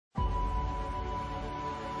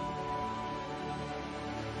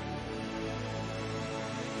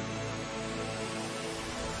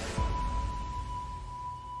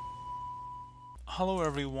Hello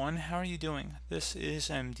everyone, how are you doing? This is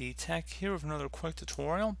MD Tech here with another quick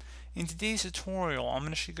tutorial. In today's tutorial, I'm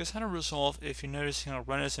going to show you guys how to resolve if you're noticing a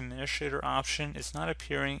Run as Administrator option is not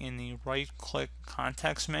appearing in the right-click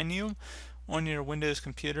context menu on your Windows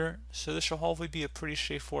computer. So this should hopefully be a pretty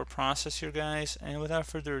straightforward process here, guys. And without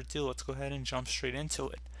further ado, let's go ahead and jump straight into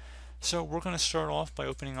it. So we're going to start off by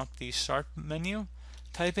opening up the Start menu.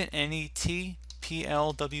 Type in NETPLWIZ.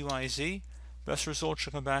 Best result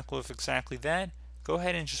should come back with exactly that. Go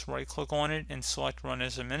ahead and just right click on it and select Run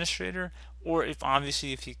as Administrator, or if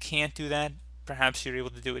you can't do that, perhaps you're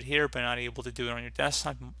able to do it here but not able to do it on your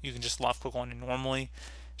desktop, you can just left click on it normally.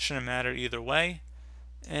 Shouldn't matter either way.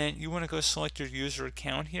 And you want to go select your user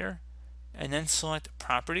account here and then select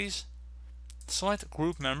Properties, select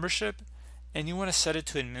Group Membership, and you want to set it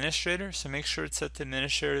to Administrator, so make sure it's set to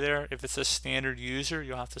Administrator there. If it's a standard user,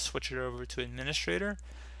 you'll have to switch it over to Administrator.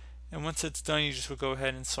 And once it's done, you just would go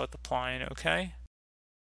ahead and select Apply and OK.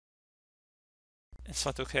 And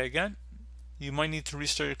select OK again. You might need to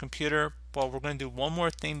restart your computer, but we're going to do one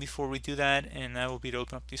more thing before we do that, and that will be to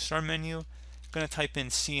open up the Start menu. I'm going to type in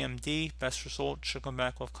CMD. Best result should come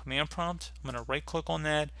back with Command Prompt. I'm going to right click on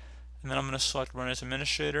that, and then I'm going to select Run as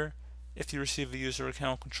Administrator. If you receive a user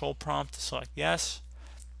account control prompt, select Yes.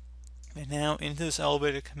 And now into this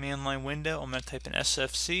elevated command line window, I'm going to type in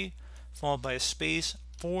SFC followed by a space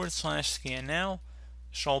 /scan now.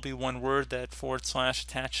 It should all be one word, that /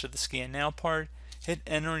 attached to the scan now part. Hit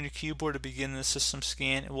enter on your keyboard to begin the system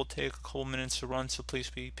scan. It will take a couple minutes to run, so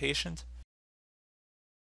please be patient.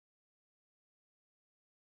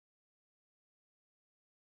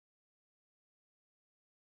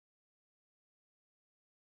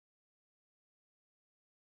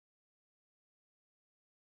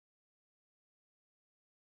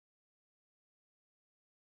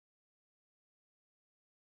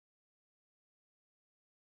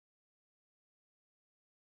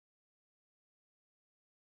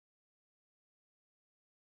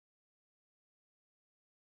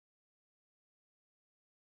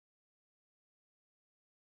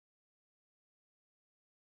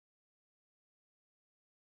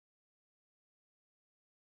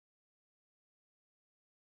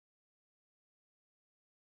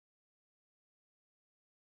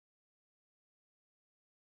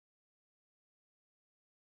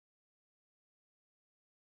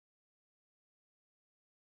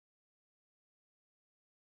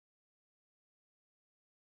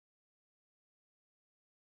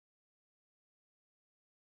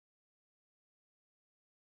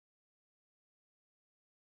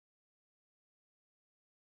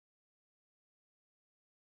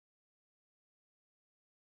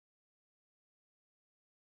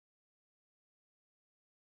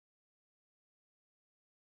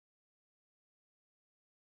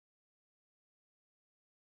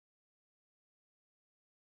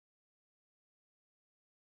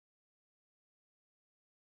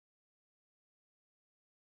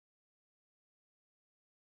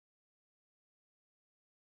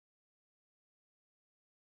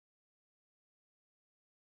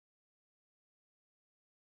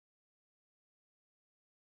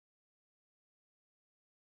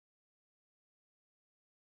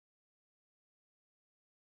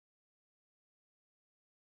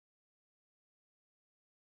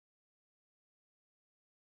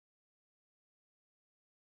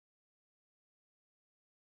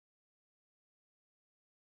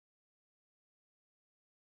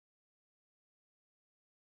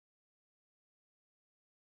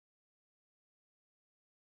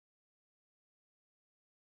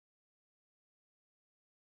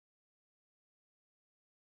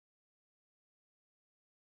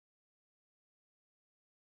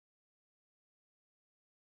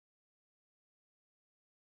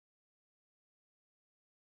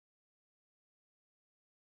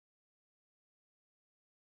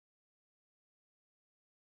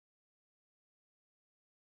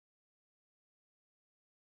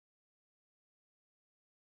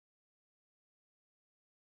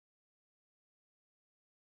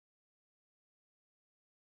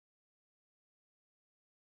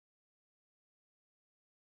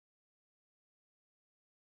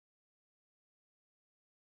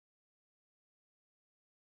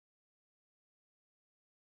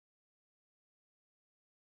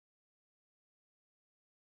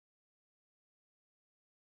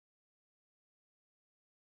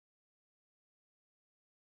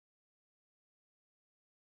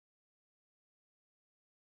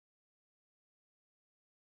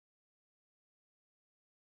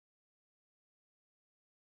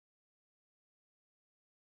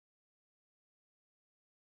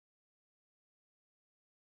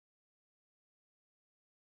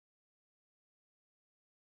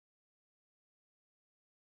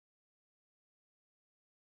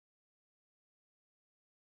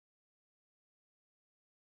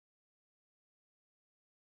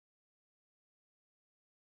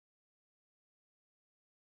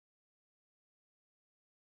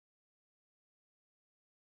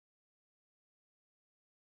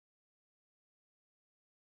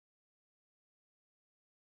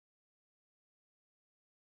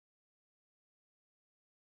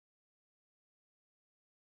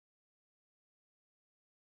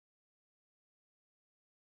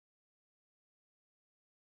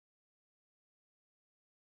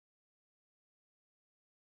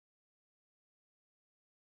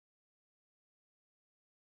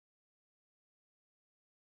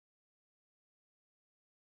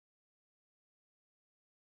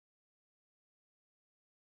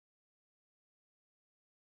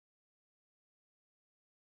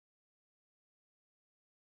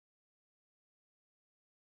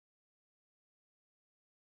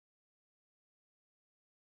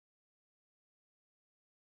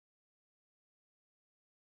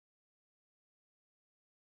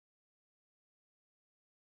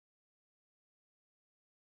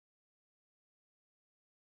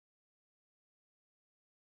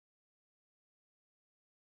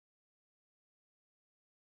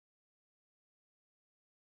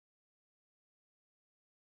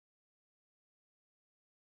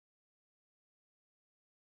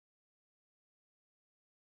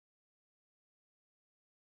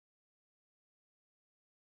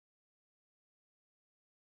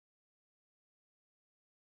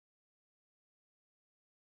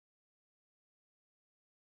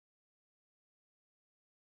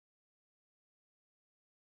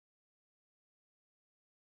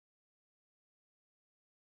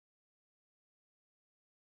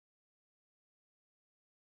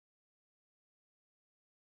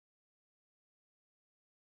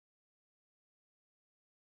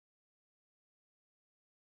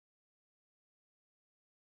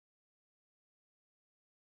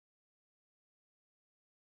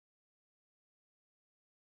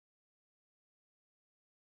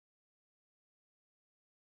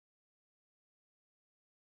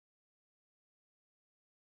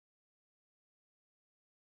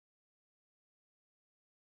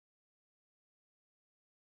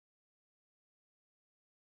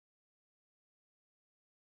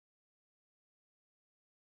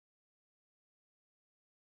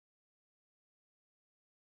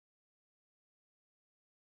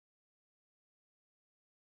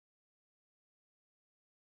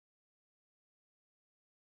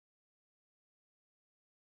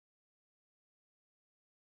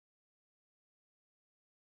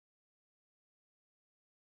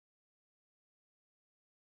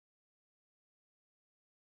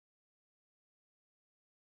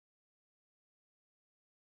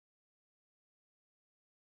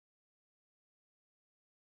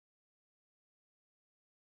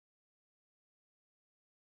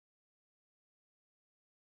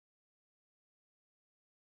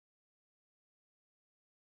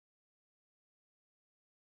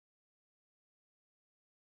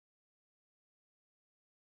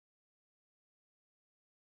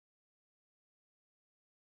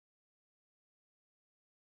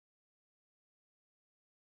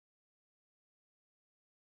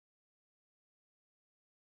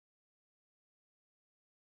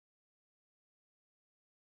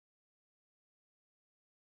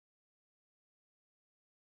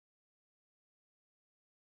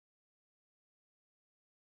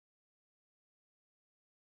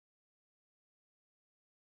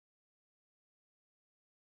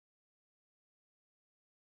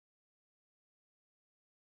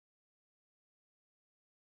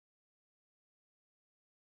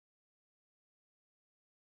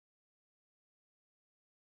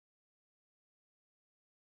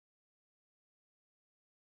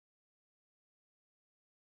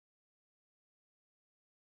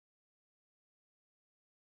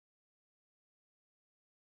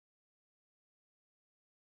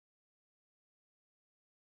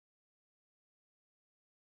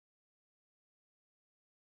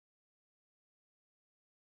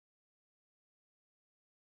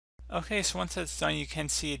 Okay, so once that's done, you can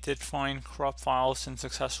see it did find corrupt files and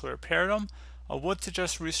successfully repaired them. I would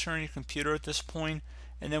suggest restarting your computer at this point,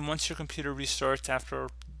 and then once your computer restarts after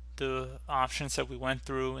the options that we went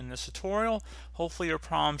through in this tutorial, hopefully your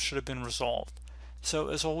problem should have been resolved. So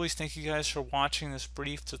as always, thank you guys for watching this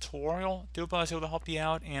brief tutorial. I do hope I was able to help you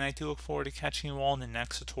out, and I do look forward to catching you all in the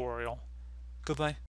next tutorial. Goodbye.